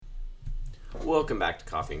Welcome back to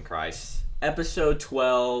Coffee and Christ, episode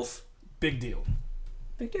 12. Big deal.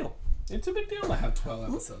 Big deal. It's a big deal to have 12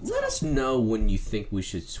 episodes. Let us know when you think we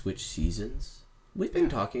should switch seasons. We've been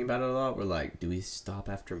talking about it a lot. We're like, do we stop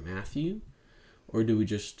after Matthew? Or do we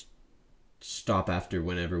just stop after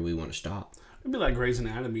whenever we want to stop? It'd be like Grey's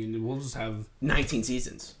Anatomy, and we'll just have 19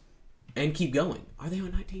 seasons. And keep going. Are they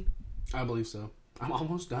on 19? I believe so. I'm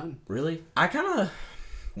almost done. Really?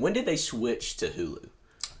 When did they switch to Hulu?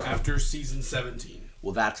 After season 17.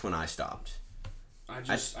 Well, that's when I stopped. I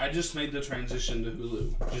just made the transition to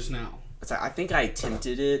Hulu just now. I think I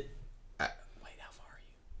attempted it. Wait, how far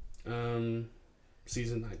are you?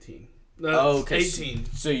 Season 19. Okay. 18.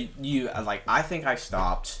 So you I think I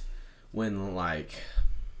stopped when I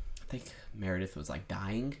think Meredith was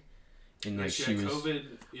dying, and she was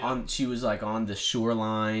COVID, she was on the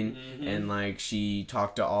shoreline, and she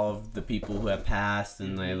talked to all of the people who have passed,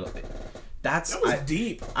 and that was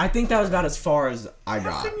deep. I think that was about as far as I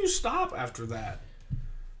got. How can you stop after that?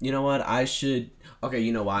 You know what? I should. Okay,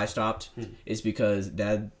 you know why I stopped? It's because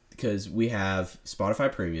we have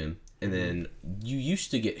Spotify Premium, and then you used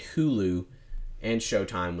to get Hulu and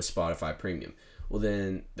Showtime with Spotify Premium. Well,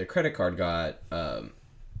 then the credit card got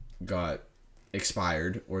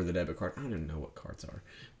expired, or the debit card. I don't even know what cards are.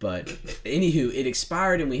 But anywho, it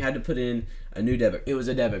expired, and we had to put in a new debit. It was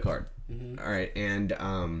a debit card. Mm-hmm. All right,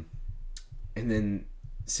 and then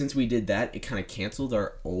since we did that, it kind of canceled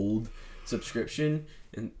our old subscription,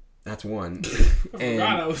 and that's one.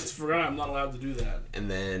 I forgot I'm not allowed to do that.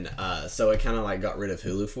 And then so it kind of got rid of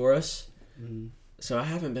Hulu for us. Mm-hmm. So I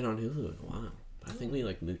haven't been on Hulu in a while. I think we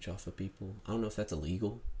mooch off of people. I don't know if that's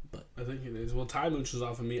illegal, but I think it is. Well, Ty mooches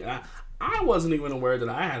off of me. I wasn't even aware that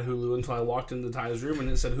I had Hulu until I walked into Ty's room and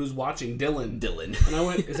it said, "Who's watching?" Dylan. And I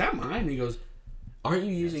went, "Is that mine?" And he goes, "Aren't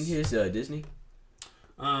you using his Disney?"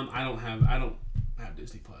 I don't have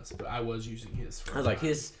Disney Plus, but I was using his. For I was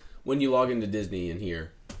his. When you log into Disney in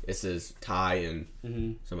here, it says Ty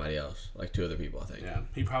and somebody else, two other people, I think. Yeah,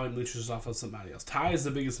 he probably mooches off of somebody else. Ty is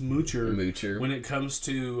the biggest moocher when it comes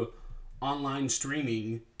to online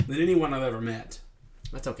streaming than anyone I've ever met.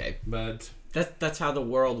 That's okay, but that's how the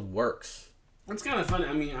world works. It's kind of funny.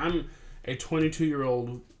 I mean, I'm a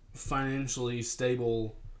 22-year-old financially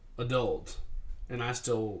stable adult, and I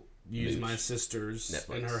still use my sister's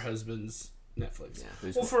Netflix. And her husband's Netflix.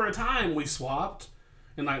 Yeah, well, for a time we swapped,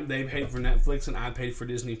 and they paid for Netflix and I paid for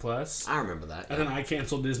Disney Plus. I remember that. And then I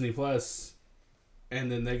canceled Disney Plus, and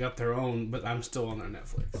then they got their own, but I'm still on their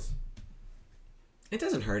Netflix. It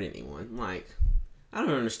doesn't hurt anyone. I don't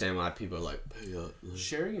understand why people are pay up.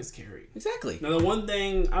 Sharing is caring. Exactly. Now, the one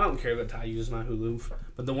thing, I don't care that Ty uses my Hulu,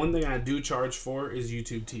 but the one thing I do charge for is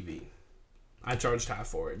YouTube TV. I charge Ty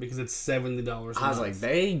for it because it's $70 a month. I was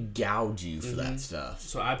they gouge you for that stuff.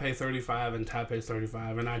 So I pay $35 and Ty pays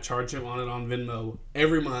 $35, and I charge him on it on Venmo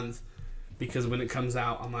every month because when it comes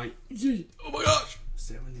out, I'm like, oh my gosh,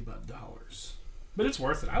 $70. But it's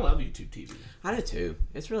worth it. I love YouTube TV. I do too.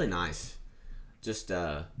 It's really nice. Just,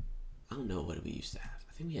 I don't know what we used to have.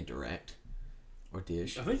 I think we had Direct or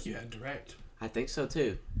Dish. I think you had Direct. I think so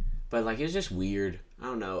too. But it was just weird. I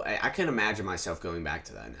don't know. I couldn't imagine myself going back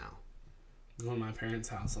to that now. Going to my parents'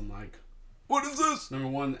 house, I'm like, what is this? Number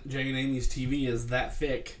one, Jay and Amy's TV is that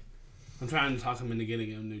thick. I'm trying to talk them into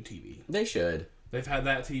getting a new TV. They should. They've had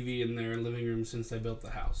that TV in their living room since they built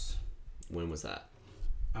the house. When was that?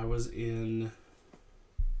 I was in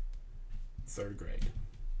 3rd grade.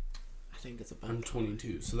 I think it's about. I'm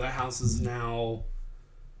 22, so that house is now.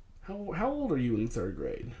 How old are you in 3rd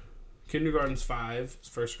grade? Kindergarten's 5,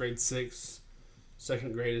 1st grade's 6,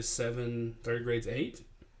 2nd grade is 7, 3rd grade's 8.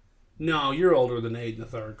 No, you're older than 8 in the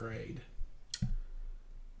 3rd grade.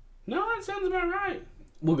 No, that sounds about right.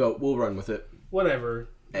 We'll run with it. Whatever.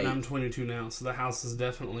 8. And I'm 22 now, so the house is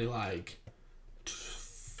definitely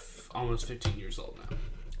almost 15 years old now.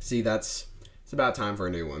 See, it's about time for a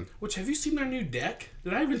new one. Which, have you seen their new deck?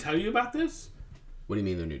 Did I even tell you about this? What do you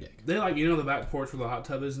mean their new deck? They the back porch where the hot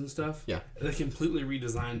tub is and stuff? Yeah. They completely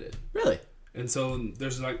redesigned it. Really? And so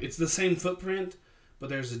there's it's the same footprint, but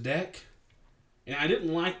there's a deck. And I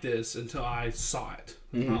didn't like this until I saw it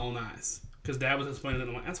with my own eyes. Because Dad was explaining it, and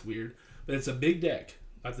I'm like, that's weird. But it's a big deck.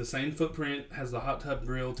 The same footprint, has the hot tub,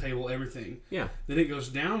 grill, table, everything. Yeah. Then it goes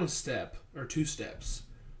down a step, or 2 steps,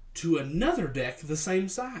 to another deck the same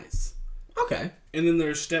size. Okay. And then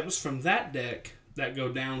there's steps from that deck that go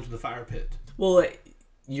down to the fire pit. Well,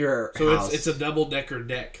 your house... it's a double-decker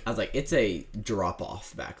deck. I was it's a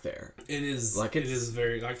drop-off back there. It is. It is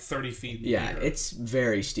very, 30 feet in the air. It's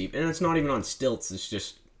very steep. And it's not even on stilts.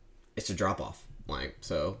 It's a drop-off.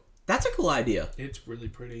 So... That's a cool idea. It's really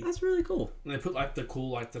pretty. That's really cool. And they put like the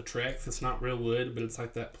cool, like the Trex. It's not real wood, but it's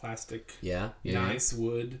like that plastic. Yeah. Nice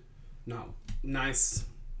wood. Not nice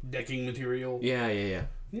decking material. Yeah. You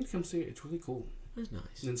need to come see it. It's really cool. That's nice.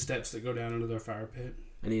 And then steps that go down into their fire pit.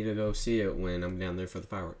 I need to go see it when I'm down there for the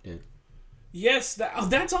firework day. Yes,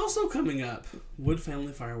 that's also coming up. Wood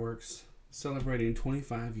Family Fireworks, celebrating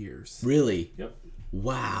 25 years. Really? Yep.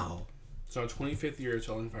 Wow. It's our 25th year of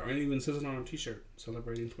selling fireworks. And it even says it on our t-shirt,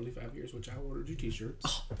 celebrating 25 years, which I ordered you t-shirts.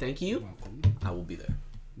 Oh, thank you. You're welcome. I will be there.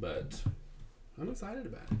 But I'm excited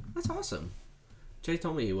about it. That's awesome. Jay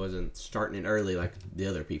told me he wasn't starting it early like the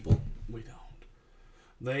other people. We don't.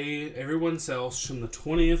 Everyone sells from the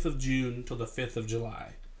 20th of June till the 5th of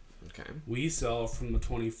July. Okay. We sell from the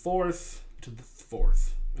 24th to the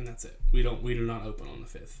 4th, and that's it. We do not open on the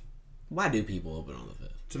 5th. Why do people open on the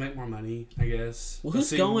 5th? To make more money, I guess. Well,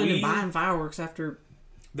 who's going and buying fireworks after?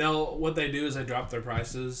 What they do is they drop their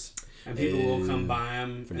prices, and people will come buy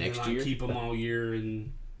them for and next then, year. Keep them all year,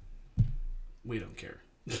 and we don't care.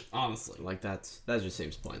 Honestly, like that just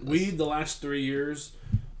seems pointless. The last 3 years,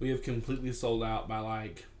 we have completely sold out by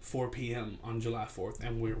like 4 p.m. on July 4th,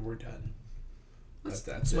 and we're done. That's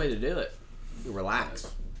the way to do it. You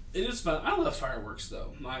relax. It is fun. I love fireworks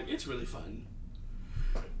though. Like, it's really fun.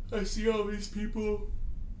 I see all these people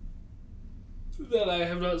that I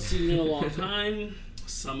have not seen in a long time.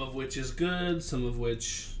 Some of which is good, some of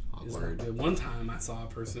which is not good. One time I saw a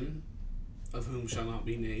person, of whom shall not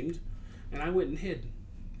be named, and I went and hid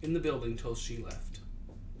in the building till she left.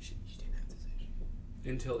 She didn't have to say she.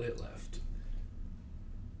 Until it left.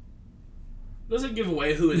 Doesn't give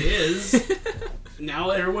away who it is. Now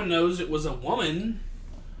everyone knows it was a woman.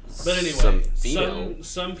 But anyway,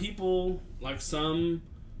 some people, like some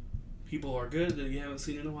people are good that you haven't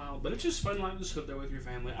seen in a while. But it's just fun, like, just sit there with your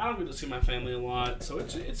family. I don't get to see my family a lot, so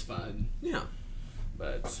it's fun. Yeah.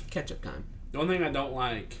 But catch up time. The only thing I don't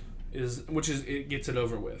like is it gets it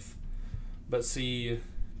over with. But see,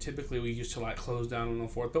 typically we used to like close down on the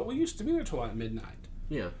 4th, but we used to be there till like midnight.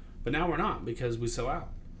 Yeah. But now we're not because we sell out,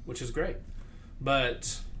 which is great.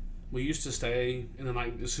 But we used to stay, and then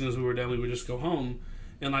like as soon as we were done, we would just go home,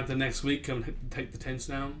 and like the next week come take the tents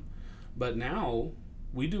down. But now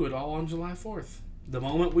we do it all on July 4th. The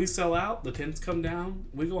moment we sell out, the tents come down,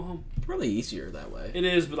 we go home. It's probably easier that way. It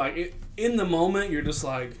is, but like in the moment, you're just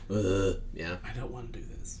like, yeah, I don't want to do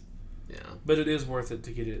this. Yeah. But it is worth it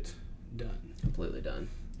to get it done. Completely done.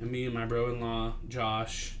 And me and my bro-in-law,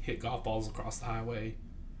 Josh, hit golf balls across the highway,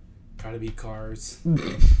 try to beat cars.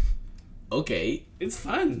 Okay. It's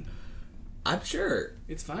fun. I'm sure.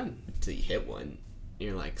 It's fun. Until you hit one.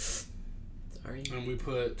 You're like, sorry. And we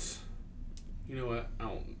put, you know what?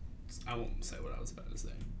 I won't say what I was about to say.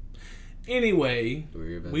 Anyway,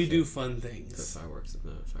 we do fun things. The fireworks in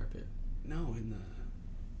the fire pit. No, in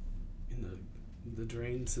the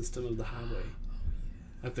drain system of the highway.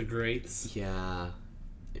 At the grates. Yeah.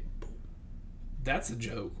 That's a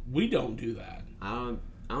joke. We don't do that. I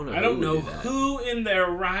don't know. I don't know who in their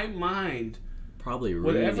right mind probably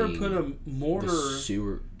would ever put a mortar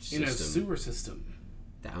in a sewer system.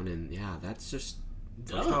 Down in, that's just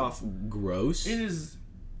first off gross. It is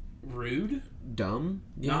rude, dumb,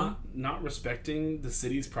 not respecting the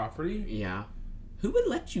city's property. Yeah, who would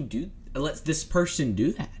let this person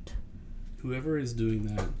do that? Whoever is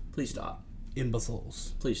doing that, please stop.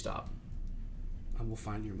 Imbeciles. Please stop. I will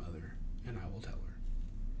find your mother and I will tell her.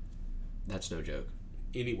 That's no joke.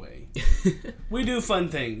 Anyway, we do fun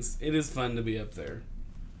things. It is fun to be up there.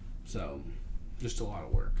 So, just a lot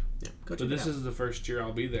of work. Yeah, but this is the first year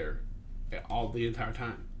I'll be there the entire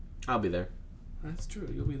time. I'll be there. That's true.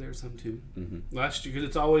 You'll be there some too. Mm-hmm. Last year, because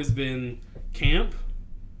it's always been camp,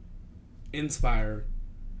 Inspire,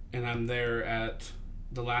 and I'm there at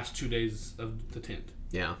the last 2 days of the tent.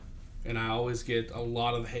 Yeah. And I always get a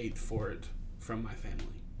lot of hate for it from my family.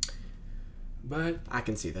 But I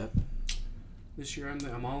can see that. This year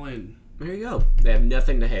I'm all in. There you go. They have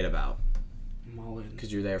nothing to hate about. I'm all in.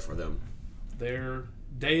 Because you're there for them. They're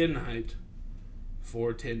day and night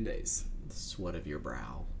for 10 days. The sweat of your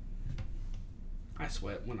brow. I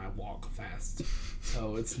sweat when I walk fast.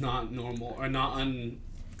 So it's not normal or not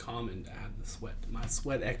uncommon to have the sweat. My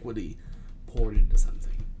sweat equity poured into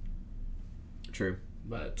something. True.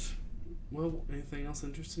 But, well, anything else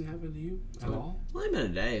interesting happen to you at all? Well, I'm in a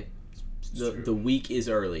day. The week is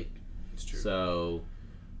early. It's true. So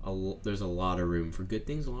there's a lot of room for good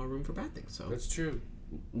things, a lot of room for bad things. So that's true.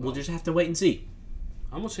 We'll just have to wait and see.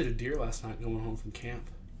 I almost hit a deer last night going home from camp.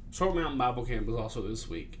 Short Mountain Bible Camp was also this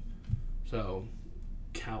week. So,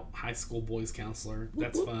 high school boys counselor.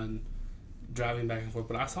 That's fun. Driving back and forth.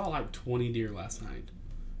 But I saw like 20 deer last night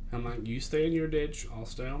I'm like, you stay in your ditch, I'll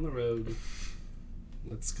stay on the road.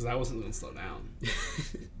 Because I wasn't going to slow down.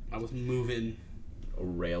 I was moving.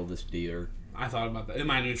 Rail this deer. I thought about that in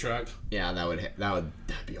my new truck. Yeah, that'd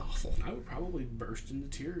be awful. I would probably burst into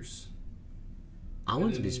tears. I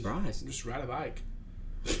wouldn't be surprised. Just ride a bike.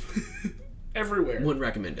 Everywhere. Wouldn't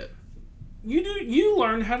recommend it. You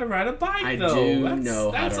learned how to ride a bike, though. I do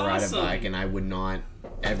know how to ride a bike, and I would not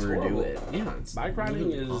ever do it. Yeah, bike riding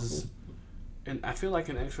really is, awful. and I feel like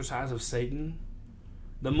an exercise of Satan.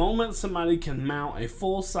 The moment somebody can mount a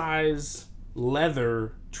full-size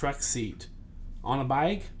leather truck seat on a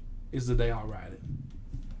bike is the day I'll ride it.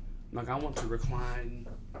 Like, I want to recline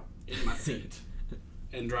in my seat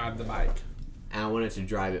and drive the bike. And I want it to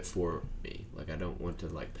drive it for me. Like, I don't want to,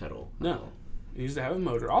 like, pedal. No. It needs to have a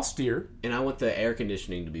motor. I'll steer. And I want the air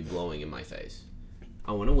conditioning to be blowing in my face.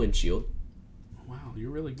 I want a windshield. Wow,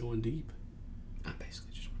 you're really going deep. I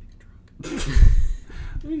basically just want to get drunk.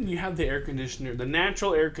 I mean, you have the air conditioner, the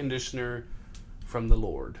natural air conditioner from the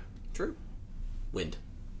Lord. True. Wind.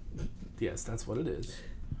 Yes, that's what it is.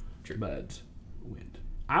 True. But wind.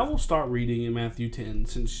 I will start reading in Matthew 10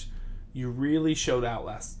 since you really showed out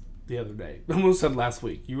the other day. I almost said last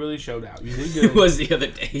week. You really showed out. You did good. It was the other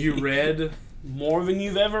day. You read more than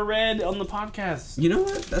you've ever read on the podcast. You know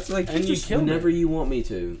what? That's like, and you killed whenever it. You want me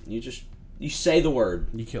to. You say the word.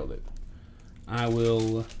 You killed it. I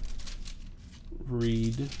will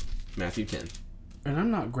read Matthew 10. And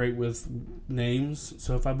I'm not great with names,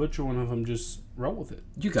 so if I butcher one of them, just roll with it.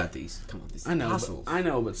 You got these. Come on, these apostles. I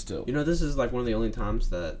know, but still. You know, this is like one of the only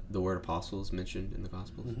times that the word apostle is mentioned in the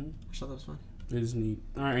Gospels. Mm-hmm. I just thought that was fun. It is neat.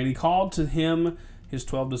 All right, and he called to him his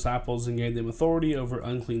 12 disciples and gave them authority over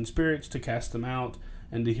unclean spirits to cast them out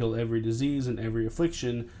and to heal every disease and every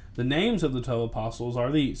affliction. The names of the 12 apostles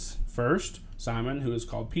are these. First, Simon, who is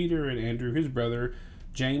called Peter, and Andrew his brother,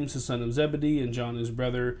 James the son of Zebedee, and John his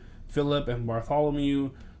brother, Philip and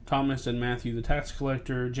Bartholomew, Thomas and Matthew the tax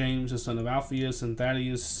collector, James the son of Alphaeus and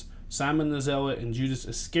Thaddeus, Simon the zealot, and Judas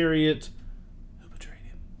Iscariot, who betrayed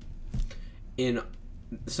him.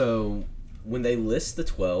 So when they list the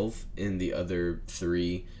 12 in the other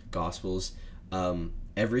 3 Gospels,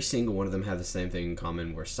 every single one of them have the same thing in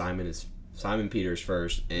common, where Simon Peter's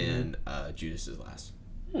first and Judas is last.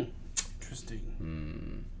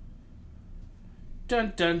 Interesting.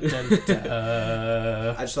 Dun dun dun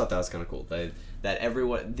dun. I just thought that was kind of cool. That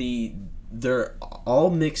everyone they're all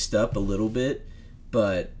mixed up a little bit,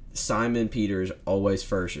 but Simon Peter's always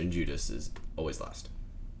first and Judas is always last.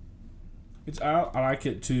 I like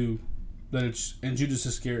it too that it's and Judas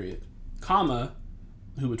Iscariot, comma,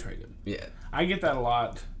 who betrayed him. Yeah, I get that a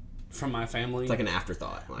lot from my family. It's like an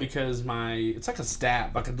afterthought. Because it's like a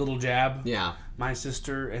stab, like a little jab. Yeah. My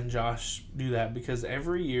sister and Josh do that because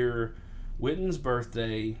every year, Witten's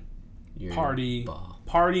birthday party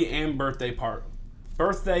and birthday party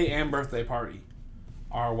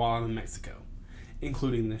are while I'm in Mexico,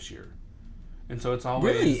 including this year. And so it's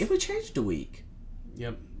always... Really? It would change a week.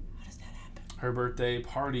 Yep. How does that happen? Her birthday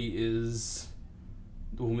party is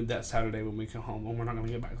that Saturday when we come home, and we're not going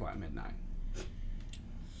to get back till like midnight.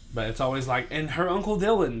 But it's always like, and her Uncle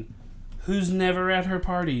Dylan, who's never at her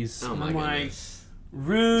parties. Oh, my goodness. Like,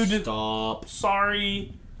 rude. Stop.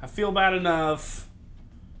 Sorry. I feel bad enough.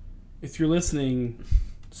 If you're listening,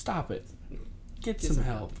 stop it. Get some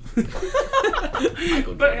help.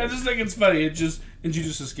 But I just think it's funny. And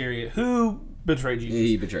Judas Iscariot, who betrayed Jesus.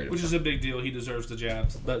 He betrayed him. Which is a big deal. He deserves the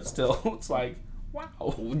jabs. But still, it's like, wow.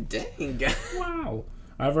 Oh, dang. Wow.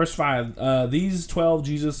 Verse 5. These 12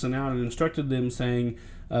 Jesus sent out and instructed them, saying,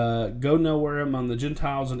 go nowhere among the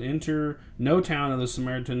Gentiles and enter no town of the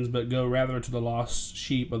Samaritans, but go rather to the lost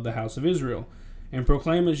sheep of the house of Israel. And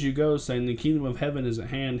proclaim as you go, saying, the kingdom of heaven is at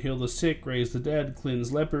hand. Heal the sick, raise the dead,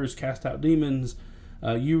 cleanse lepers, cast out demons.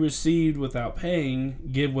 You received without paying,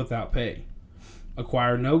 give without pay.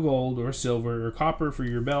 Acquire no gold or silver or copper for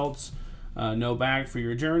your belts, no bag for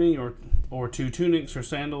your journey, or 2 tunics or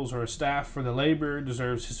sandals or a staff, for the laborer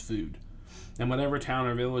deserves his food. And whatever town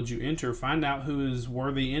or village you enter, find out who is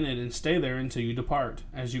worthy in it, and stay there until you depart.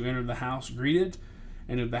 As you enter the house, greet it,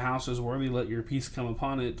 and if the house is worthy, let your peace come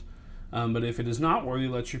upon it. But if it is not worthy,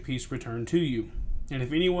 let your peace return to you. And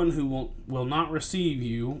if anyone who will not receive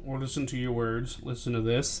you or listen to your words, listen to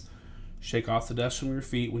this, shake off the dust from your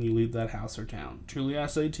feet when you leave that house or town. Truly I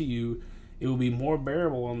say to you, it will be more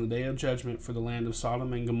bearable on the day of judgment for the land of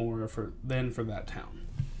Sodom and Gomorrah than for that town.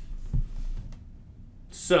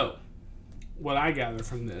 So, what I gather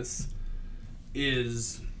from this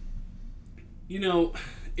is,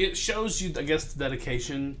 it shows you, I guess, the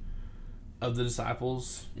dedication of the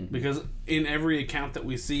disciples, because in every account that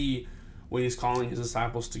we see when he's calling his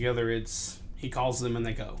disciples together, it's he calls them and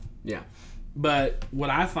they go. Yeah. But what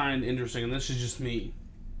I find interesting, and this is just me,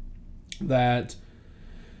 that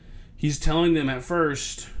he's telling them at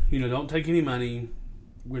first, don't take any money.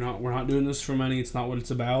 We're not doing this for money. It's not what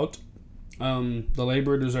it's about. The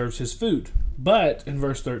laborer deserves his food. But in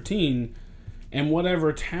verse 13, in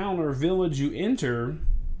whatever town or village you enter,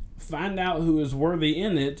 find out who is worthy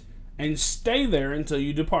in it, and stay there until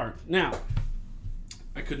you depart. Now,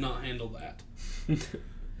 I could not handle that.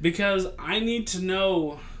 Because I need to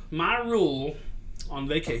know my rule on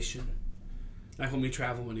vacation. Like when we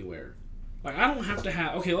travel anywhere. Like I don't have to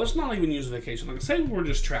have... Okay, let's not even use vacation. Like say we're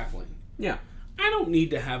just traveling. Yeah. I don't need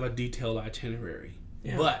to have a detailed itinerary.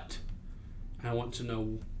 Yeah. But I want to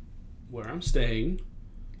know where I'm staying.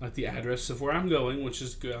 Like the address of where I'm going, which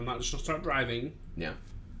is good. I'm not just going to start driving. Yeah.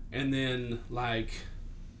 And then like...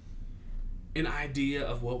 an idea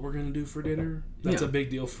of what we're going to do for dinner. That's a big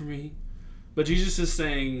deal for me. But Jesus is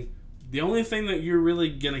saying the only thing that you're really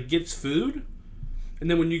going to get is food.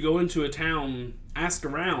 And then when you go into a town, ask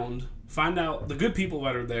around, find out the good people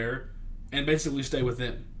that are there, and basically stay with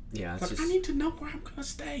them. Yeah, it's like, I need to know where I'm going to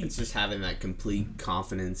stay. It's just having that complete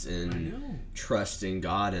confidence and trust in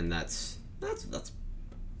God, and that's.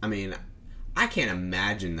 I mean, I can't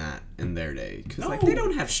imagine that in their day because like they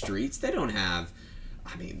don't have streets, they don't have.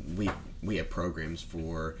 I mean, we have programs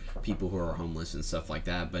for people who are homeless and stuff like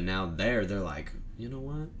that, but now they're like, you know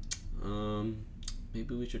what?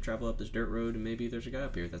 Maybe we should travel up this dirt road, and maybe there's a guy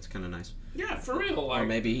up here that's kind of nice. Yeah, for real. Like, or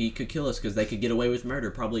maybe he could kill us because they could get away with murder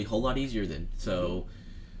probably a whole lot easier then. So,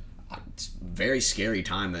 it's a very scary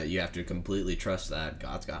time that you have to completely trust that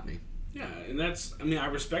God's got me. Yeah, and that's, I mean, I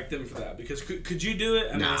respect them for that, because could you do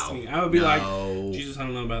it? No. I would be like, Jesus, I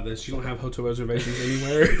don't know about this. You don't have hotel reservations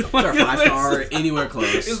anywhere? Is there a 5-star anywhere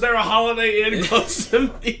close? Is there a Holiday Inn close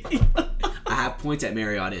to me? I have points at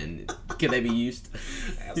Marriott Inn. Can they be used?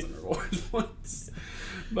 I have some rewards points.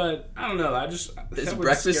 But, I don't know, is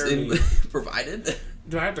breakfast provided?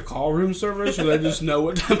 Do I have to call room service, or do they just know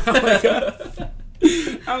what time I wake up?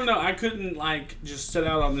 I don't know, I couldn't, just set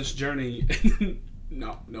out on this journey and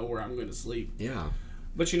not know where I'm going to sleep. Yeah.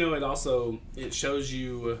 But it shows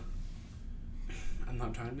you, I'm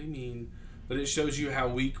not trying to be mean, but it shows you how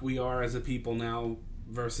weak we are as a people now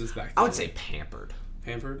versus back then. I would say pampered.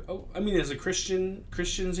 Pampered? Oh, I mean, as a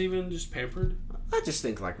Christians even, just pampered? I just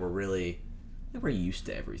think we're used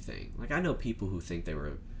to everything. Like, I know people who think they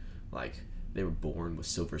were born with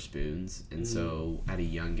silver spoons, and so at a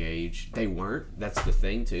young age they weren't. That's the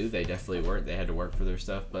thing too. They definitely weren't. They had to work for their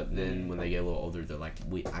stuff. But then when they get a little older, they're like,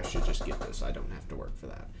 I should just get this. I don't have to work for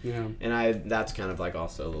that. Yeah. And that's kind of like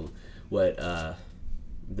also what the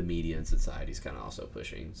media and society is kind of also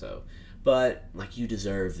pushing. So, but like, you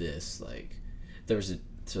deserve this. Like, there was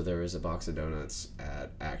a box of donuts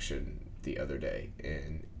at Action the other day,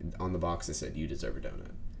 and on the box it said, "You deserve a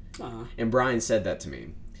donut." Uh-huh. And Brian said that to me.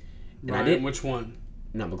 And Brian, I didn't, which one?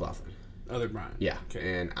 Not McLaughlin. Other Brian. Yeah.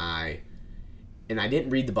 Okay. And I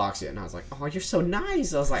didn't read the box yet, and I was like, "Oh, you're so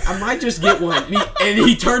nice." I was like, "I might just get one." And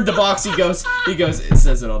he turned the box. He goes, "It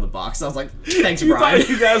says it on the box." I was like, "Thanks, Brian." Thought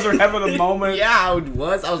you guys were having a moment. Yeah, I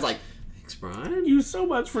was. I was like, "Thanks, Brian." Thank you so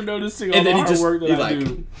much for noticing all the hard work that I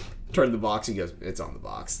do. Turned the box. He goes, "It's on the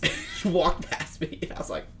box." He walked past me, and I was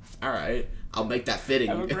like, "All right, I'll make that fitting."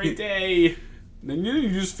 Have a great day. Then you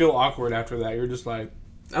just feel awkward after that. You're just like.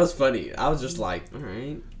 That was funny. I was just like, all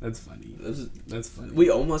right. That's funny. That's funny. We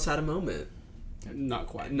almost had a moment. Not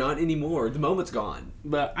quite. Not anymore. The moment's gone.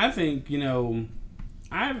 But I think,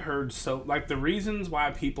 I've heard the reasons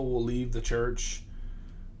why people will leave the church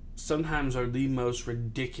sometimes are the most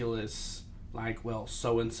ridiculous. Like, well,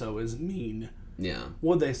 so-and-so is mean. Yeah.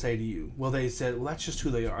 What'd they say to you? Well, they said, well, that's just who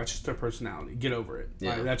they are. It's just their personality. Get over it.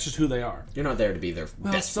 Yeah. Like, that's just who they are. You're not there to be their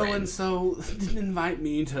best friend. So-and-so didn't invite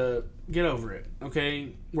me to get over it.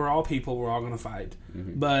 Okay? We're all people. We're all going to fight.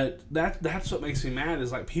 Mm-hmm. But that's what makes me mad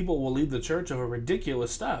is, people will leave the church over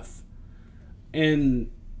ridiculous stuff and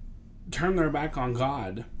turn their back on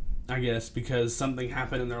God, I guess, because something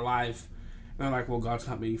happened in their life. And they're like, well, God's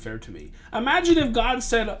not being fair to me. Imagine if God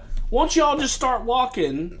said, won't y'all just start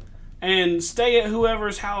walking and stay at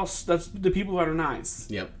whoever's house that's the people that are nice.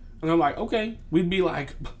 Yep. And they're like, okay. We'd be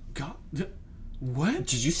like, God, what?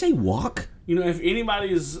 Did you say walk? If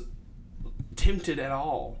anybody is tempted at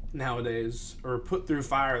all nowadays or put through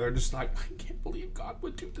fire, they're just like, I can't believe God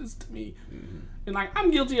would do this to me. Mm-hmm. And I'm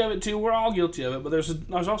guilty of it too. We're all guilty of it. But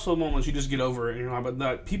there's also moments you just get over it. And you're like,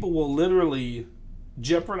 but people will literally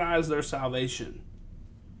jeopardize their salvation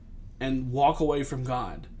and walk away from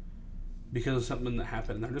God because of something that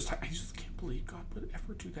happened. And they're just like, I just can't believe God would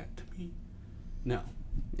ever do that to me. No.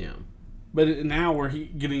 Yeah. But now we're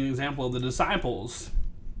getting an example of the disciples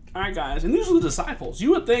all right, guys, and these are the disciples.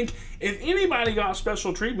 You would think if anybody got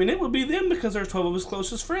special treatment, it would be them because they're 12 of his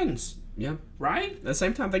closest friends. Yeah. Right? At the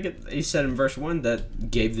same time, he said in verse 1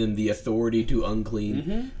 that gave them the authority to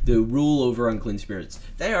the rule over unclean spirits.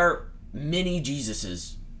 They are mini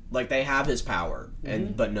Jesuses. Like, they have his power.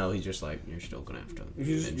 But no, he's just like, you're still going to have to.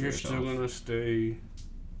 You're still going to stay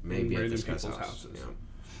maybe at this people's guy's houses. Yeah.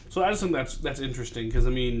 So I just think that's interesting because, I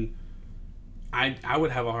mean, I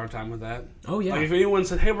would have a hard time with that. Oh, yeah. Like, if anyone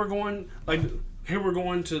said, hey, we're going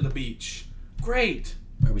to the beach. Great.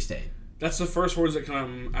 Where are we staying? That's the first words that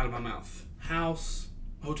come out of my mouth. House,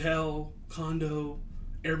 hotel, condo,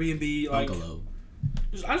 Airbnb. Like, Bungalow.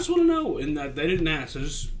 I just want to know. And they didn't ask. So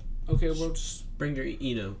just, okay, we'll just... Bring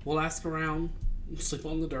your, We'll ask around. Sleep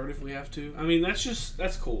on the dirt if we have to. I mean,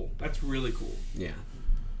 that's cool. That's really cool. Yeah.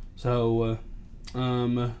 So,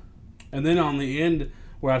 and then on the end,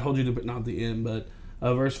 where I told you to put, not the end, but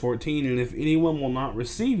verse 14, and if anyone will not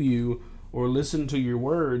receive you or listen to your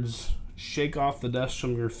words, shake off the dust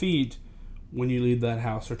from your feet when you leave that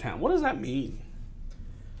house or town. What does that mean?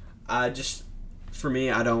 For me,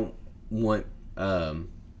 I don't want,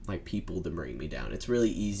 like, people to bring me down. It's really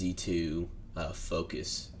easy to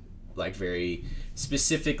focus, like, very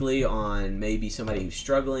specifically on maybe somebody who's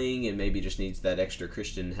struggling and maybe just needs that extra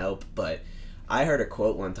Christian help. But I heard a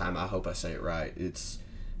quote one time, I hope I say it right. It's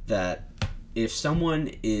that if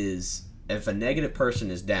a negative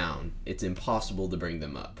person is down, it's impossible to bring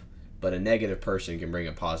them up. But a negative person can bring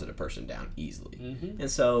a positive person down easily.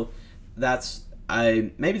 And so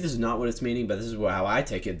maybe this is not what it's meaning, but this is how I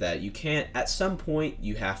take it, that you can't, at some point,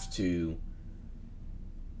 you have to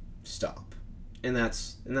stop. And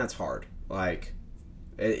that's hard. Like,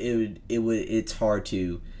 it's hard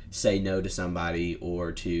to say no to somebody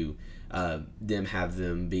or to have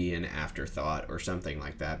them be an afterthought or something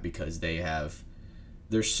like that because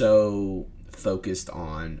they're so focused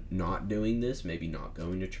on not doing this, maybe not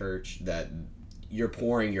going to church, that you're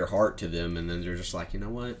pouring your heart to them, and then they're just like, you know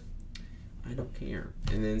what? I don't care.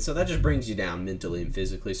 And then so that just brings you down mentally and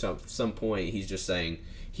physically. So at some point, he's just saying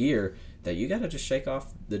here that you got to just shake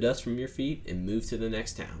off the dust from your feet and move to the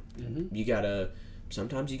next town.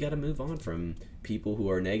 Sometimes you got to move on from people who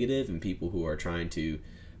are negative and people who are trying to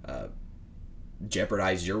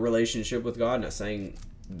jeopardize your relationship with God. Not saying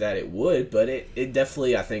that it would, but it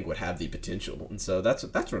definitely, I think, would have the potential. And so that's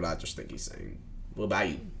what I just think he's saying. What about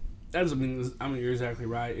you? I mean, you're exactly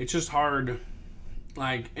right. It's just hard.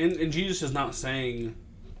 Like, and Jesus is not saying,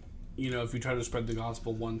 if you try to spread the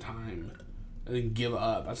gospel one time and then give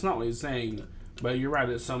up. That's not what he's saying. But you're right.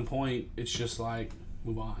 At some point, it's just like,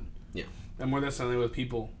 move on. Yeah. And more that's something with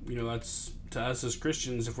people. That's to us as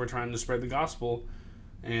Christians, if we're trying to spread the gospel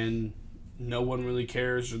and no one really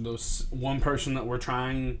cares, or those one person that we're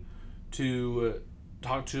trying to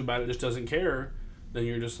talk to about it just doesn't care, then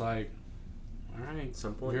you're just like, all right, at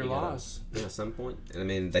some point you're lost. Yeah, at some point. And I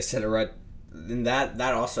mean, they said it right. And that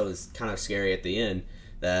also is kind of scary at the end,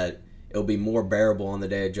 that it'll be more bearable on the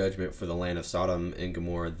day of judgment for the land of Sodom and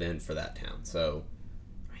Gomorrah than for that town. So,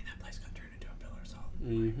 I mean, that place got turned into a pillar of salt.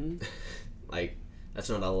 Mm-hmm. Like, that's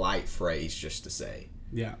not a light phrase just to say.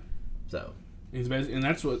 Yeah. So. And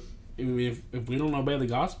that's what, I mean, if we don't obey the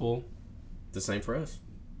gospel. The same for us.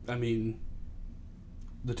 I mean,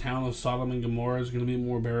 the town of Sodom and Gomorrah is going to be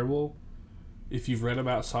more bearable. If you've read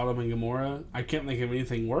about Sodom and Gomorrah, I can't think of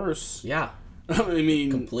anything worse. Yeah. I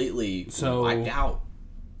mean, completely wiped out.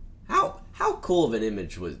 How cool of an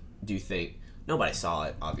image do you think? Nobody saw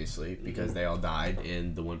it, obviously, because they all died,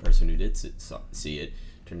 and the one person who did see it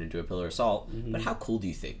turned into a pillar of salt. Mm-hmm. But how cool do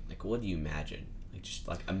you think? Like, what do you imagine? Like, just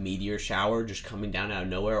like a meteor shower just coming down out of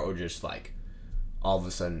nowhere, or just like all of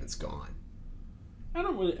a sudden it's gone? I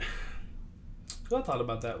don't really. I thought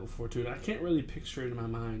about that before too, and I can't really picture it in my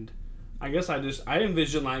mind. I guess I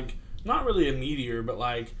envision, like, not really a meteor, but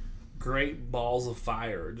like great balls of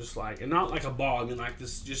fire, just like, and not like a ball. I mean, like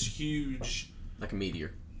this just huge. Like a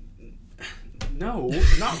meteor. No,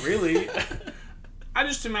 not really. I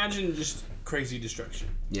just imagine just crazy destruction.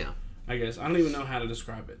 Yeah. I guess I don't even know how to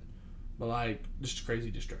describe it, but like just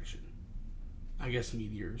crazy destruction. I guess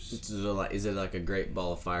meteors. Is it like a great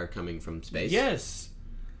ball of fire coming from space? Yes.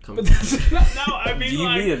 But that's not, no, I mean, do you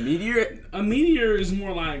mean a meteor? A meteor is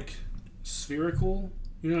more like spherical.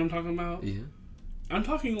 You know what I'm talking about? Yeah. I'm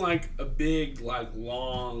talking like a big, like,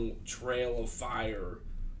 long trail of fire,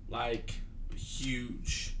 like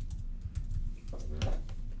huge.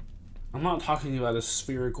 I'm not talking about a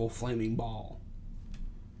spherical flaming ball.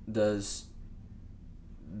 Does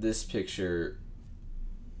this picture...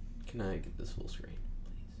 Can I get this full screen,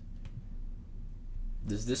 please?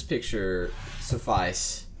 Does this picture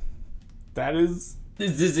suffice? That is...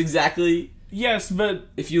 Is this exactly Yes, but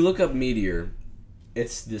if you look up meteor,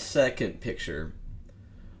 it's the second picture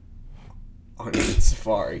on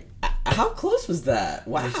Safari. How close was that?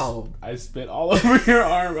 Wow. I spit all over your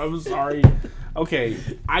arm. I'm sorry. Okay,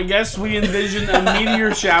 I guess we envision a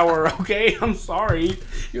meteor shower, okay? I'm sorry.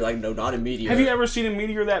 You're like, no, not a meteor. Have you ever seen a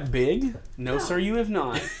meteor that big? No, sir, you have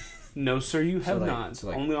not. No, sir, you have not.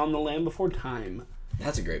 So Only on the Land Before Time.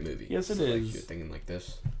 That's a great movie. Yes, it so is. Like, you're thinking like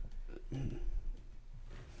this.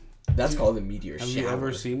 That's called a meteor shower. Have you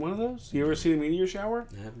ever seen one of those? You ever seen a meteor shower?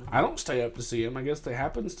 I have not. I don't stay up to see them. I guess they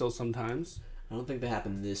happen still sometimes. I don't think they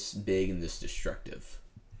happen this big and this destructive.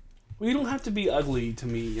 Well, you don't have to be ugly to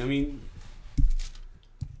me. I mean...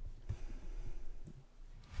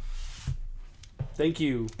 Thank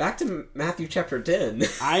you. Back to Matthew chapter 10.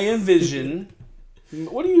 I envision...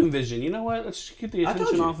 What do you envision? You know what? Let's just get the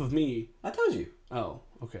attention off of me. I told you. Oh,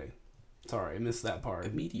 okay. Sorry, I missed that part. A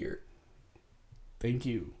meteor. Thank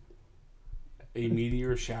you. A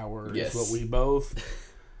meteor shower Yes. is what we both...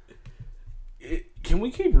 Can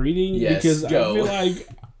we keep reading? Yes, because go. I feel like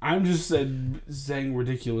I'm just saying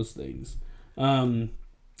ridiculous things. In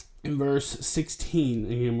verse 16,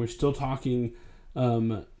 again, we're still talking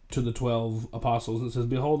to the 12 apostles. It says,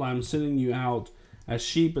 "Behold, I am sending you out as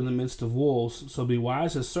sheep in the midst of wolves, so be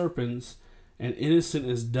wise as serpents and innocent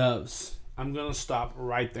as doves." I'm going to stop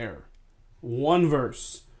right there. One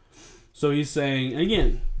verse. So he's saying,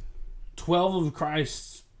 again, 12 of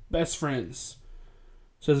Christ's best friends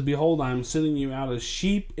says, "Behold, I am sending you out as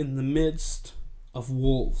sheep in the midst of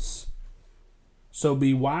wolves. So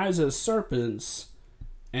be wise as serpents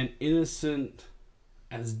and innocent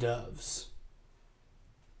as doves."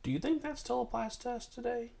 Do you think that still applies to us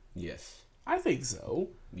today? Yes. I think so.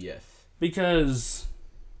 Yes. Because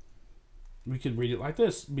we could read it like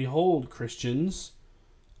this. "Behold, Christians,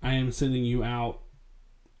 I am sending you out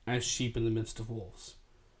as sheep in the midst of wolves."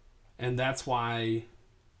 And that's why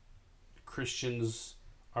Christians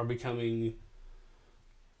are becoming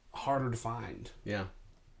harder to find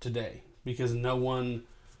today. Because no one...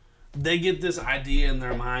 They get this idea in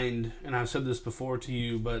their mind, and I've said this before to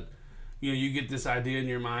you, but you get this idea in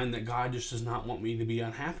your mind that God just does not want me to be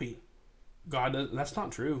unhappy. That's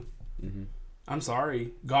not true. Mm-hmm. I'm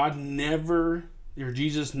sorry. God never, or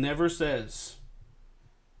Jesus never says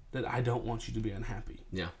that I don't want you to be unhappy.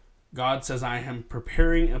 Yeah. God says, I am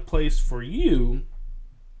preparing a place for you.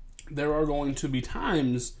 There are going to be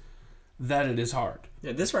times that it is hard.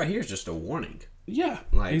 Yeah, this right here is just a warning. Yeah,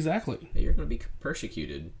 exactly. Hey, you're going to be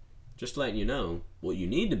persecuted. Just letting you know, what you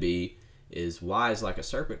need to be is wise like a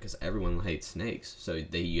serpent, because everyone hates snakes. So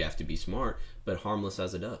you have to be smart, but harmless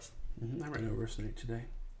as a dove. I ran over a snake today.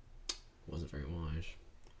 Wasn't very wise.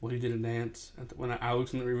 Well, he did a dance when I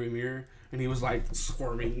looked in the rearview mirror, and he was like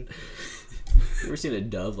squirming. You ever seen a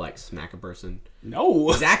dove like smack a person? No.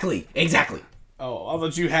 Exactly. Oh, I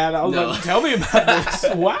thought you had. I was like, tell me about this.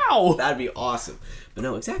 Wow. That'd be awesome. But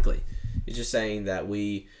no, exactly. It's just saying that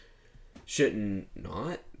we shouldn't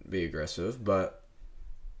not be aggressive, but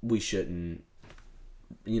we shouldn't,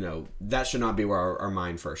 that should not be where our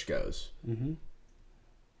mind first goes. Mm-hmm.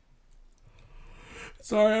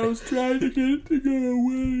 Sorry, I was trying to get it to go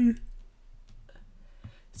away.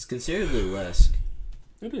 It's considerably less.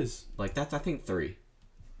 It is. Like, that's, I think, 3.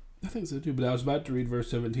 I think so too, but I was about to read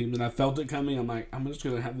verse 17, and I felt it coming. I'm like, I'm just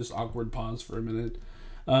going to have this awkward pause for a minute.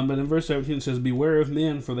 But in verse 17 it says, "Beware of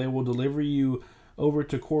men, for they will deliver you over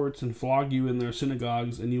to courts and flog you in their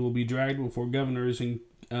synagogues, and you will be dragged before governors and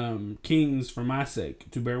kings for my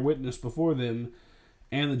sake, to bear witness before them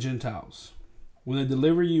and the Gentiles. When they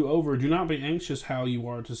deliver you over, do not be anxious how you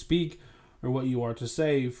are to speak or what you are to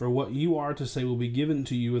say, for what you are to say will be given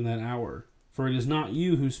to you in that hour. For it is not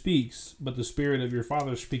you who speaks, but the Spirit of your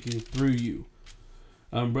Father speaking through you.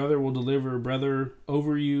 Brother will deliver brother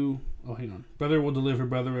over you. Brother will deliver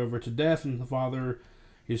brother over to death, and the father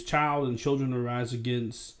his child, and children will rise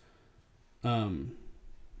against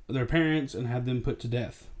their parents and have them put to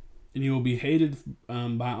death. And you will be hated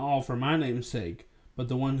by all for my name's sake, but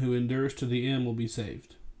the one who endures to the end will be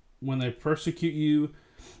saved. When they persecute you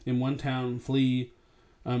in one town, flee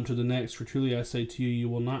to the next, for truly I say to you, you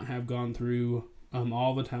will not have gone through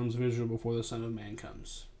all the towns of Israel before the Son of Man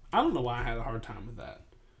comes." I don't know why I had a hard time with that.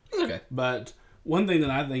 Okay. But one thing that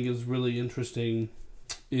I think is really interesting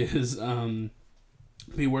is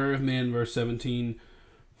beware of men, verse 17,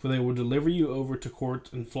 "For they will deliver you over to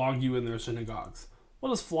court and flog you in their synagogues." What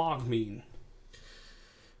does flog mean?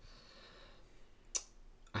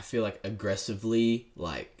 I feel like aggressively,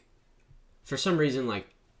 for some reason,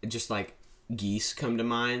 just geese come to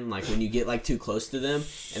mind. Like when you get too close to them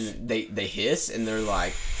and they hiss and they're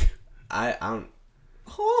like, I don't.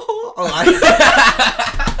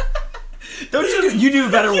 Don't you do a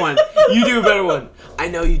better one. You do a better one. I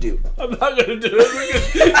know you do. I'm not gonna do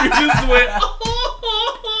it because you just went.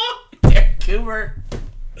 Cooper.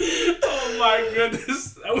 Oh my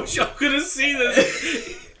goodness! I wish y'all could have seen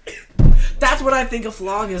this. That's what I think a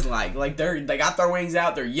flog is like. Like they got their wings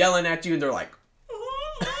out, they're yelling at you, and they're like,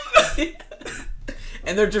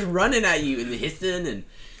 and they're just running at you and hissing and.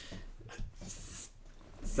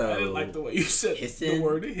 So I didn't like the way you said the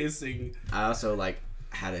word hissing. I also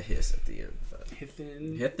had a hiss at the end.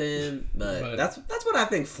 Hissing, but that's what I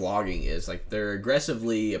think flogging is. Like they're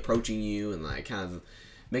aggressively approaching you and like kind of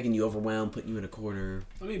making you overwhelmed, putting you in a corner.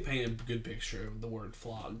 Let me paint a good picture of the word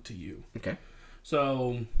flog to you. Okay.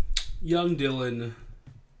 So, young Dylan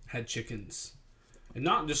had chickens, and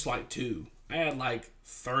not just like 2. I had like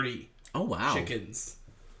 30. Oh wow. Chickens.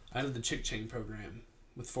 I did the chick chain program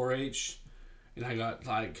with 4-H. And I got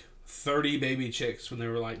like 30 baby chicks when they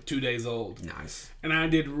were like 2 days old. Nice. And I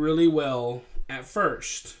did really well at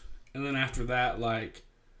first. And then after that, like,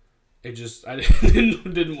 it just, I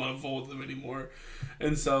didn't want to fool with them anymore.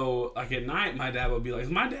 And so, like, at night, my dad would be like,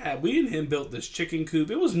 we and him built this chicken coop.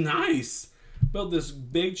 It was nice. Built this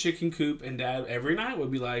big chicken coop. And Dad, every night,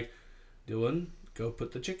 would be like, Dylan, go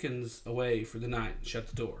put the chickens away for the night. Shut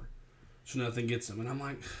the door. So nothing gets them. And I'm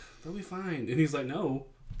like, they'll be fine. And he's like, no.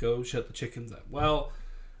 Go shut the chickens up. Well,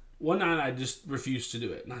 one night I just refused to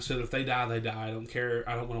do it. And I said, if they die, they die. I don't care.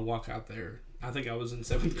 I don't want to walk out there. I think I was in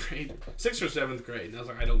 7th grade. 6th or 7th grade. And I was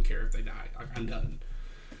like, I don't care if they die. I'm done.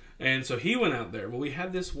 And so he went out there. Well, we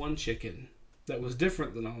had this one chicken that was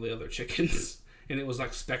different than all the other chickens. And it was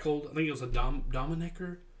like speckled. I think it was a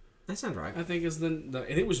Dominicker. That sounds right. I think is and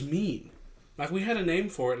it was mean. Like we had a name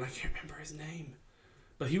for it and I can't remember his name.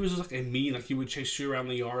 But he was just like a mean, like he would chase you around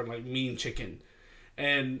the yard like mean chicken.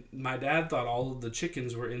 And my dad thought all of the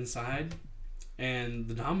chickens were inside, and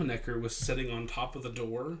the Dominicker was sitting on top of the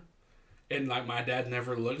door, and like my dad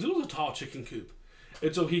never looked. It was a tall chicken coop,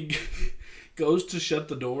 and so he goes to shut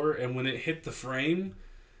the door, and when it hit the frame,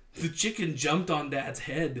 the chicken jumped on Dad's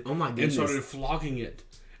head. Oh my goodness! And started flogging it,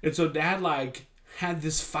 and so Dad like had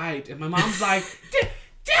this fight, and my mom's like,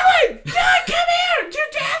 Dylan, come here, your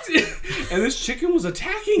dad's, and this chicken was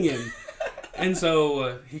attacking him. And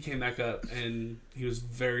so he came back up, and he was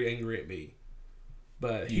very angry at me.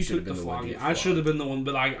 But he took the flogging. I should have been the one,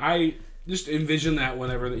 but I just envision that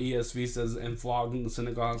whenever the ESV says "and flogged in the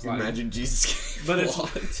synagogues." Like, imagine Jesus getting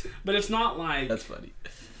flogged. But it's not like that's funny.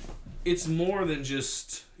 It's more than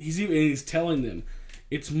just he's telling them.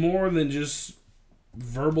 It's more than just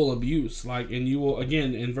verbal abuse. Like, and you will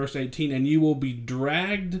again in verse 18, and you will be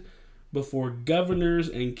dragged before governors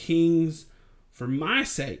and kings for my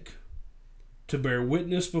sake, to bear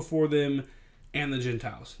witness before them and the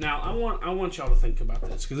Gentiles. Now, I want y'all to think about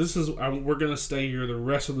this, because this is we're going to stay here the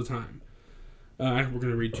rest of the time. We're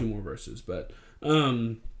going to read 2 more verses, but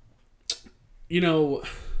when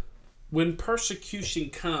persecution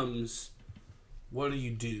comes, what do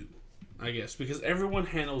you do? I guess because everyone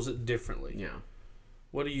handles it differently. Yeah.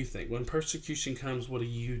 What do you think? When persecution comes, what do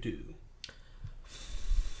you do?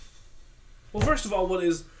 Well, first of all,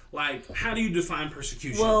 how do you define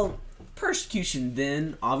persecution? Well, persecution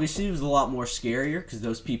then obviously was a lot more scarier because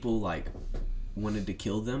those people wanted to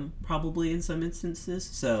kill them probably in some instances.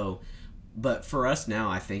 So, but for us now,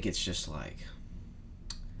 I think it's just like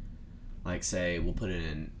say we'll put it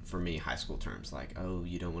in for me high school terms, like, oh,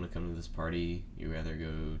 you don't want to come to this party, you rather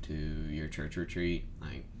go to your church retreat,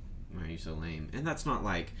 like, why are you so lame? And that's not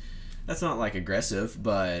aggressive,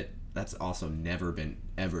 but that's also never been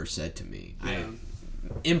ever said to me. Yeah.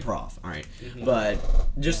 Improv, all right. Mm-hmm. But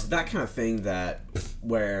just that kind of thing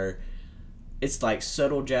where it's like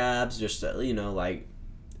subtle jabs, just like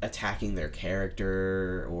attacking their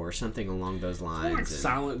character or something along those lines. Like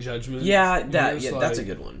silent judgment. Yeah, that's a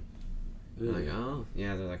good one. Like, oh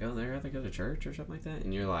yeah, they're like, oh, they rather go to church or something like that,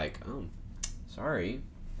 and you're like, oh, sorry,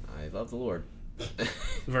 I love the Lord.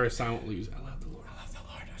 Very silently use, I love the Lord. I love the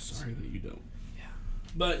Lord. I'm sorry that you don't. Yeah,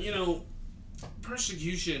 but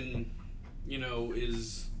persecution.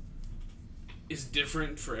 Is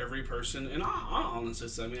different for every person. And I honestly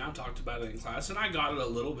say, I talked about it in class, and I got it a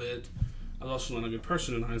little bit. I was also not a good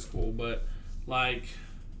person in high school, but,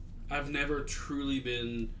 I've never truly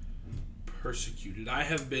been persecuted. I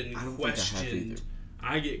have been questioned.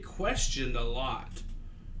 I get questioned a lot,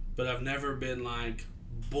 but I've never been,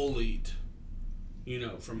 bullied,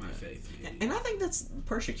 for my faith. And I think that's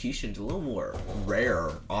persecution's a little more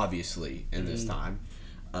rare, obviously, in this time.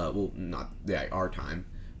 Well, not our time,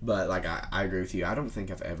 but I agree with you. I don't think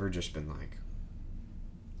I've ever just been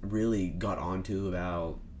really got onto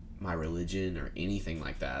about my religion or anything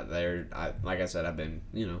like that. Like I said, I've been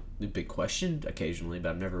been questioned occasionally,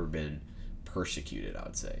 but I've never been persecuted, I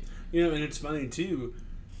would say. You know, and it's funny too.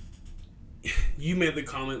 You made the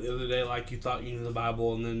comment the other day, like you thought you knew the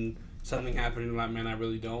Bible, and then something happened, and you're like, man, I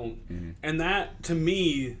really don't. Mm-hmm. And that, to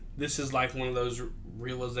me, this is like one of those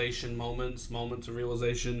realization moments of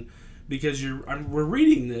realization, because we're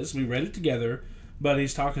reading this, we read it together, but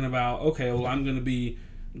he's talking about, okay, well, I'm going to be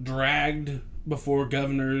dragged before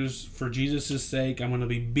governors for Jesus' sake. I'm going to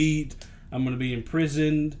be beat. I'm going to be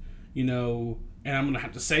imprisoned, you know, and I'm going to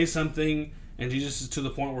have to say something. And Jesus is to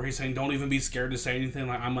the point where he's saying, don't even be scared to say anything.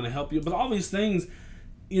 Like, I'm going to help you. But all these things,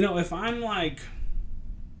 you know, if I'm like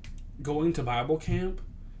going to Bible camp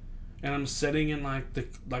and I'm sitting in like the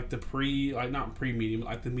not pre-meeting, but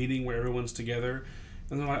like the meeting where everyone's together,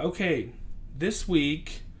 and they're like, okay, this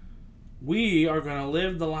week we are going to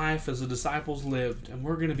live the life as the disciples lived, and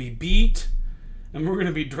we're going to be beat, and we're going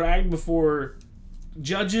to be dragged before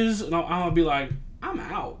judges, and I'm going to be like, I'm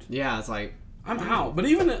out. Yeah, it's like, I'm out. But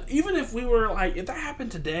even if we were like, if that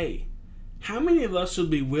happened today, how many of us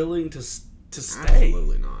would be willing to stay?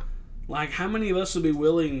 Absolutely not. Like, how many of us would be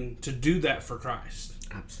willing to do that for Christ?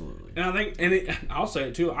 Absolutely. And I think, I'll say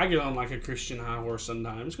it too, I get on like a Christian high horse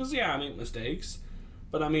sometimes, because I make mistakes.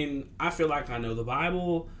 But I mean, I feel like I know the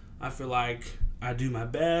Bible. I feel like I do my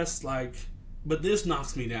best. Like, but this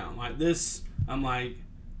knocks me down. Like this, I'm like,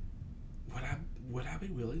 would I be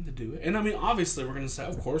willing to do it? And I mean, obviously, we're going to say,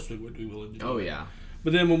 of course we would be willing to do it. Oh, yeah.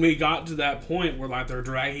 But then when we got to that point where, like, they're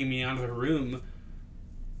dragging me out of the room,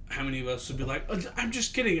 how many of us would be like, oh, I'm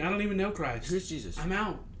just kidding. I don't even know Christ. Who's Jesus? I'm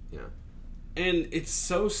out. Yeah. And it's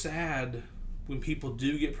so sad when people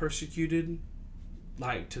do get persecuted,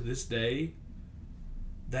 like, to this day,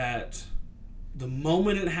 that the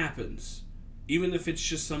moment it happens, even if it's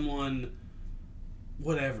just someone,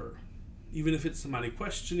 whatever, even if it's somebody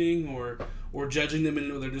questioning or judging them,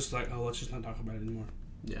 and they're just like, oh, let's just not talk about it anymore.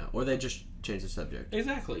 Yeah, or they just change the subject.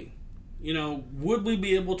 Exactly. You know, would we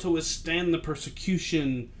be able to withstand the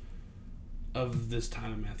persecution of this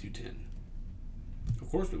time in Matthew 10? Of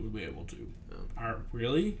course we would be able to.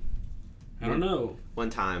 Really? I don't know. One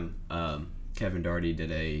time, Kevin Doherty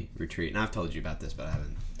did a retreat, and I've told you about this, but I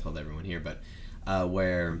haven't told everyone here, but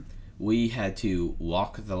where we had to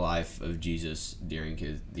walk the life of Jesus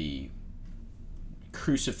during the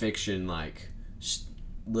crucifixion, like,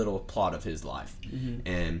 little plot of his life. Mm-hmm.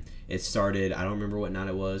 And it started, I don't remember what night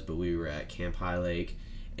it was, but we were at Camp High Lake,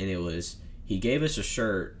 and he gave us a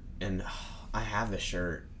shirt, and I have the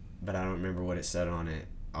shirt, but I don't remember what it said on it.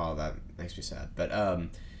 Oh, that makes me sad. But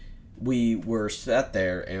we were sat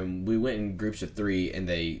there, and we went in groups of 3, and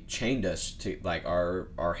they chained us to, like,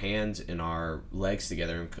 our hands and our legs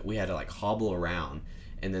together, and we had to, like, hobble around,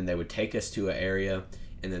 and then they would take us to an area,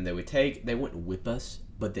 and then they wouldn't whip us,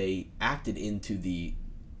 but they acted into the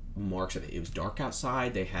marks of it. It was dark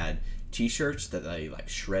outside. They had t-shirts that they, like,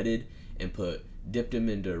 shredded and dipped them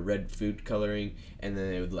into red food coloring, and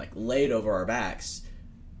then they would, like, lay it over our backs.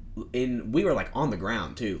 And we were, like, on the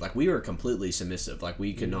ground too. Like, we were completely submissive. Like,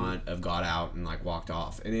 we could not have got out and, like, walked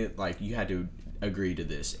off. And it, like, you had to agree to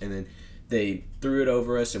this. And then they threw it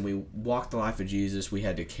over us, and we walked the life of Jesus. We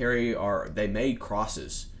had to carry they made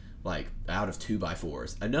crosses, like, out of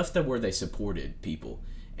 2x4s, enough that where they supported people.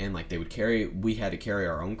 And, like, we had to carry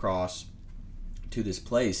our own cross to this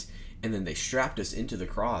place, and then they strapped us into the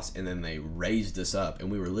cross, and then they raised us up,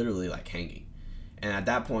 and we were literally, like, hanging. And at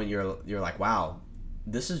that point, you're like, wow,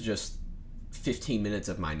 this is just 15 minutes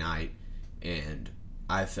of my night, and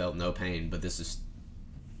I felt no pain, but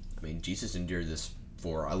Jesus endured this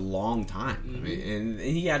for a long time. Mm-hmm. I mean, and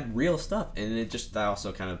he had real stuff, and that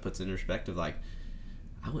also kind of puts it in perspective, like,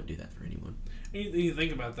 I wouldn't do that for anyone. You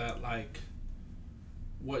think about that, like,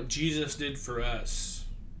 what Jesus did for us,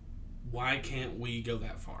 why can't we go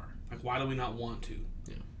that far? Like, why do we not want to?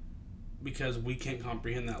 Yeah. Because we can't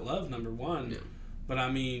comprehend that love, number one. Yeah. But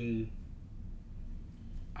I mean,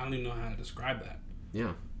 I don't even know how to describe that.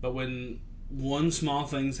 Yeah. But when one small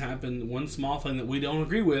thing's happened, one small thing that we don't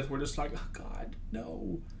agree with, we're just like, oh God,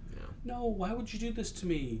 no. Yeah. No, why would you do this to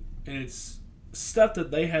me? And it's stuff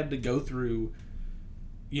that they had to go through,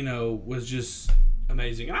 you know, was just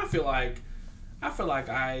amazing. And I feel like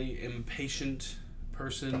I am a patient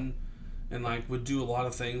person and, like, would do a lot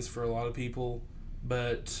of things for a lot of people,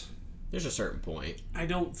 but there's a certain point. I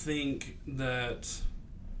don't think that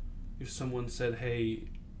if someone said, hey,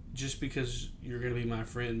 just because you're going to be my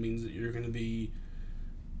friend means that you're going to be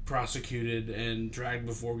prosecuted and dragged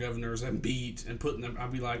before governors and beat and put in them,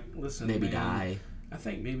 I'd be like, listen, maybe man, die. I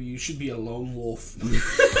think maybe you should be a lone wolf.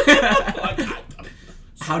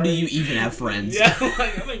 How do you even have friends? Yeah, like,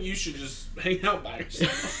 I think you should just hang out by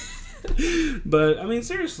yourself. But, I mean,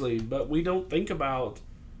 seriously, but we don't think about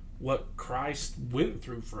what Christ went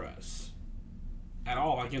through for us. at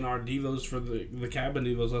all. Like in our devos for the cabin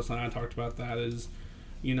devos last night, I talked about that is,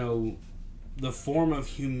 you know, the form of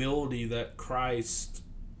humility that Christ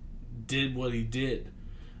did what he did.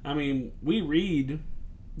 I mean, we read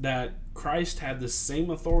that Christ had the same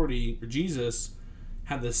authority, or Jesus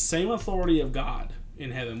had the same authority of God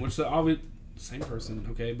in heaven, which the obvious same person,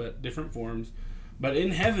 okay, but different forms. But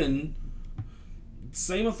in heaven,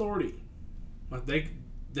 same authority. Like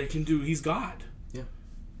they can do. He's God. Yeah.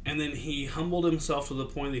 And then he humbled himself to the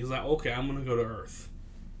point that he's like, okay, I'm going to go to earth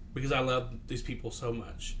because I love these people so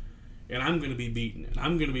much, and I'm going to be beaten, and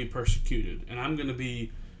I'm going to be persecuted, and I'm going to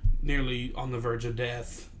be nearly on the verge of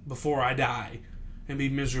death before I die, and be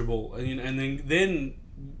miserable, and then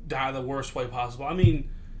die the worst way possible. I mean,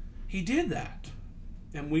 he did that,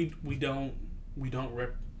 and we don't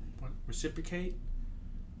reciprocate.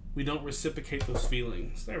 We don't reciprocate those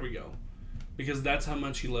feelings. There we go, because that's how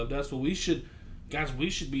much he loved us. Well, we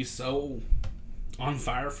should be so on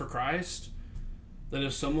fire for Christ that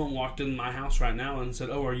if someone walked in my house right now and said,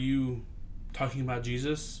 "Oh, are you talking about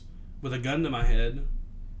Jesus?" with a gun to my head,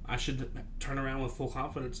 I should turn around with full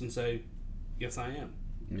confidence and say, "Yes, I am."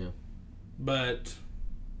 Yeah. But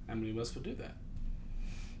how many of us would do that?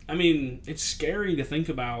 I mean, it's scary to think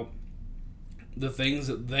about the things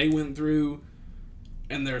that they went through,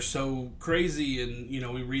 and they're so crazy. And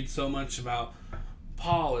we read so much about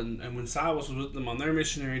Paul and when Silas was with them on their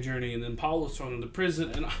missionary journey, and then Paul was thrown into prison,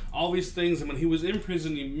 and all these things. And when he was in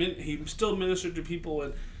prison, he still ministered to people,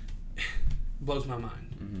 and it blows my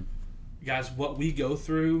mind. Mm-hmm. Guys, what we go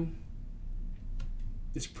through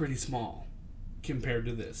is pretty small compared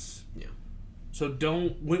to this. Yeah. So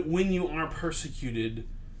when you are persecuted,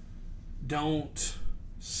 don't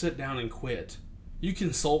sit down and quit. You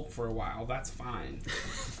can sulk for a while, that's fine.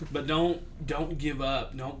 But don't give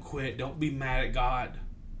up, don't quit, don't be mad at God,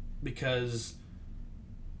 because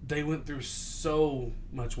they went through so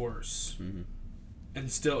much worse. Mm-hmm.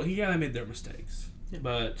 And still, they made their mistakes. Yeah.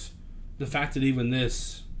 But the fact that even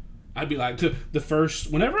this, I'd be like,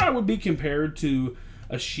 whenever I would be compared to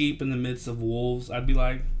a sheep in the midst of wolves, I'd be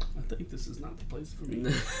like, I think this is not the place for me.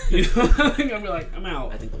 I think I'd be like, I'm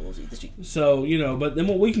out. I think the wolves eat the sheep. So, but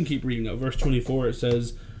then we can keep reading. Verse 24, it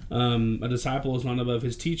says, a disciple is not above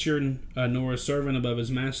his teacher, nor a servant above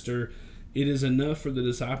his master. It is enough for the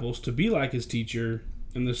disciples to be like his teacher,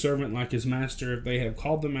 and the servant like his master. If they have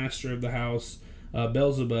called the master of the house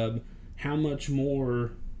Beelzebub, how much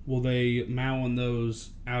more will they mow on those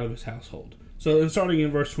out of his household? So, starting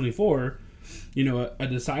in verse 24, a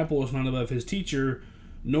disciple is not above his teacher,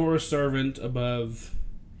 nor a servant above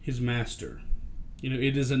his master.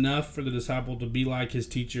 It is enough for the disciple to be like his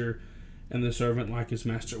teacher, and the servant like his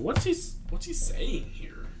master. What's he saying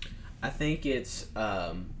here? I think it's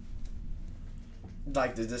like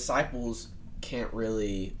the disciples can't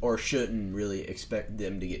really or shouldn't really expect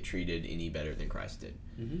them to get treated any better than Christ did.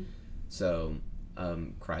 Mm-hmm. So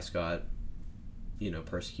Christ got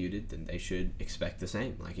persecuted, then they should expect the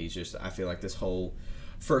same. Like I feel like this whole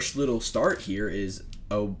first little start here is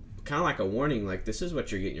kind of like a warning, like this is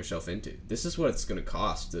what you're getting yourself into. This is what it's going to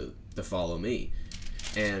cost to follow me.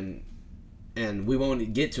 And we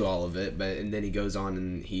won't get to all of it, and then he goes on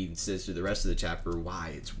and he says through the rest of the chapter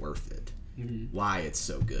why it's worth it. Mm-hmm. Why it's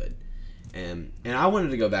so good. And I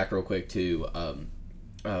wanted to go back real quick to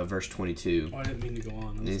verse 22. Oh, I didn't mean to go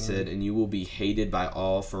on. And he said, "And you will be hated by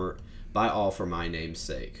all for my name's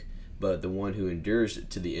sake, but the one who endures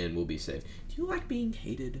to the end will be saved." Do you like being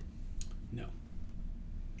hated? No.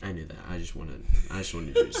 I knew that. I just wanted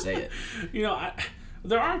you to say it.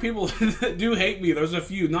 There are people that do hate me. There's a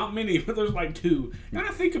few, not many, but there's like two. And I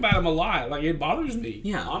think about them a lot. Like, it bothers me.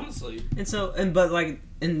 Yeah. Honestly.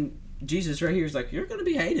 And Jesus right here is like, you're going to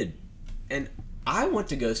be hated. And I want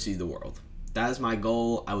to go see the world. That is my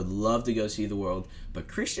goal. I would love to go see the world. But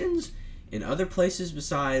Christians in other places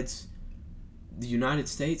besides the United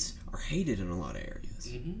States are hated in a lot of areas.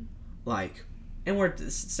 Mm-hmm. And we're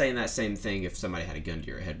saying that same thing. If somebody had a gun to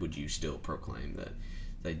your head, would you still proclaim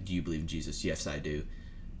that do you believe in Jesus? Yes, I do.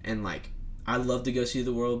 And I'd love to go see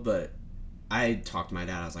the world, but I talked to my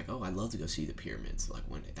dad. I was like, oh, I'd love to go see the pyramids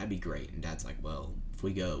one day. That'd be great. And Dad's like, well, if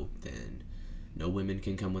we go, then no women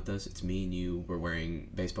can come with us. It's me and you. We're wearing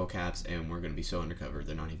baseball caps, and we're going to be so undercover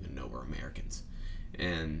they're not even going to know we're Americans.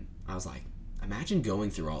 And I was like, imagine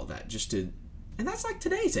going through all that and that's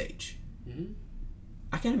today's age. Mm-hmm.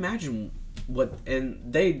 I can't imagine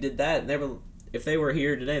and they did that. If they were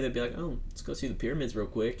here today, they'd be like, oh, let's go see the pyramids real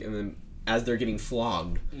quick. And then as they're getting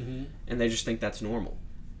flogged, mm-hmm. and they just think that's normal.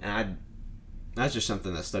 And that's just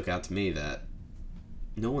something that stuck out to me, that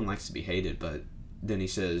no one likes to be hated, but then he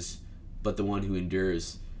says, but the one who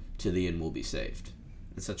endures to the end will be saved.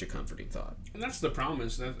 It's such a comforting thought. And that's the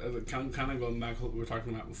promise. That kind of going back to what we were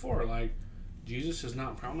talking about before. Like, Jesus is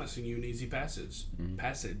not promising you an easy passage.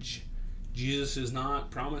 Jesus is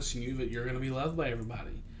not promising you that you're going to be loved by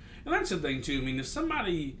everybody. And that's the thing, too. I mean, if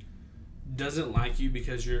somebody doesn't like you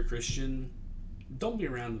because you're a Christian, don't be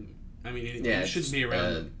around them. I mean, you shouldn't be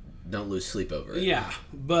around them. Don't lose sleep over it. Yeah,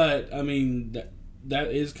 but, I mean,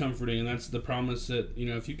 that is comforting, and that's the promise that,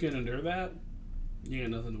 if you can endure that, you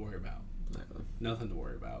got nothing to worry about. Exactly. Nothing to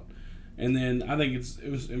worry about. And then I think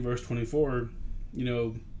it was in verse 24,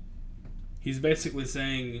 he's basically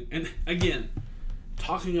saying, and again,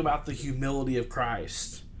 talking about the humility of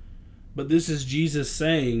Christ. But this is Jesus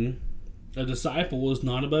saying, a disciple is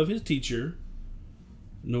not above his teacher,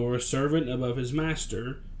 nor a servant above his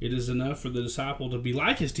master. It is enough for the disciple to be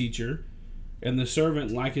like his teacher, and the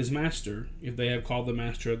servant like his master. If they have called the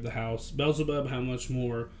master of the house Beelzebub, how much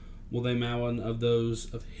more will they malign of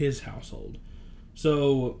those of his household?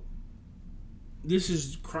 So, this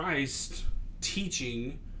is Christ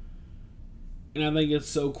teaching, and I think it's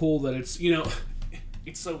so cool that it's,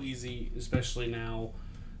 it's so easy, especially now,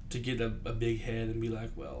 to get a big head and be like,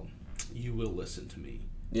 well, you will listen to me.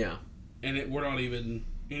 Yeah. And we're not even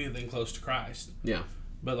anything close to Christ. Yeah.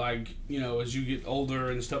 But as you get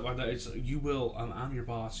older and stuff like that, it's you will. I'm your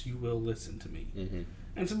boss. You will listen to me. Mm-hmm.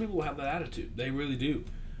 And some people have that attitude. They really do.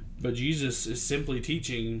 But Jesus is simply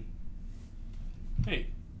teaching, hey,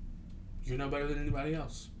 you're no better than anybody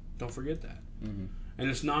else. Don't forget that. Mm-hmm. And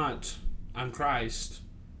it's not, I'm Christ.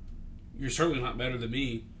 You're certainly not better than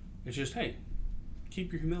me. It's just, hey,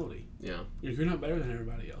 keep your humility. Yeah. You're not better than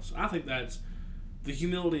everybody else. I think that's, the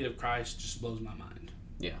humility of Christ just blows my mind.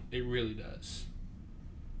 Yeah. It really does.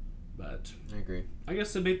 But I agree. I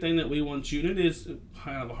guess the big thing that we want you, and it is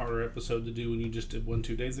kind of a harder episode to do when you just did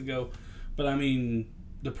 2 days ago, but I mean,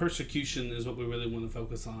 the persecution is what we really want to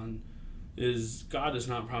focus on. Is God does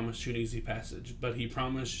not promise you an easy passage, but He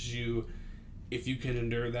promises you, if you can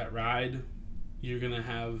endure that ride, you're going to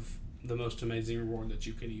have the most amazing reward that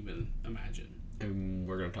you can even imagine. And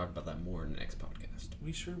we're going to talk about that more in the next podcast.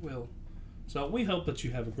 We sure will. So we hope that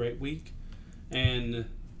you have a great week, and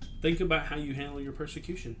think about how you handle your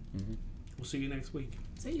persecution. Mm-hmm. We'll see you next week.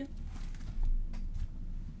 See ya.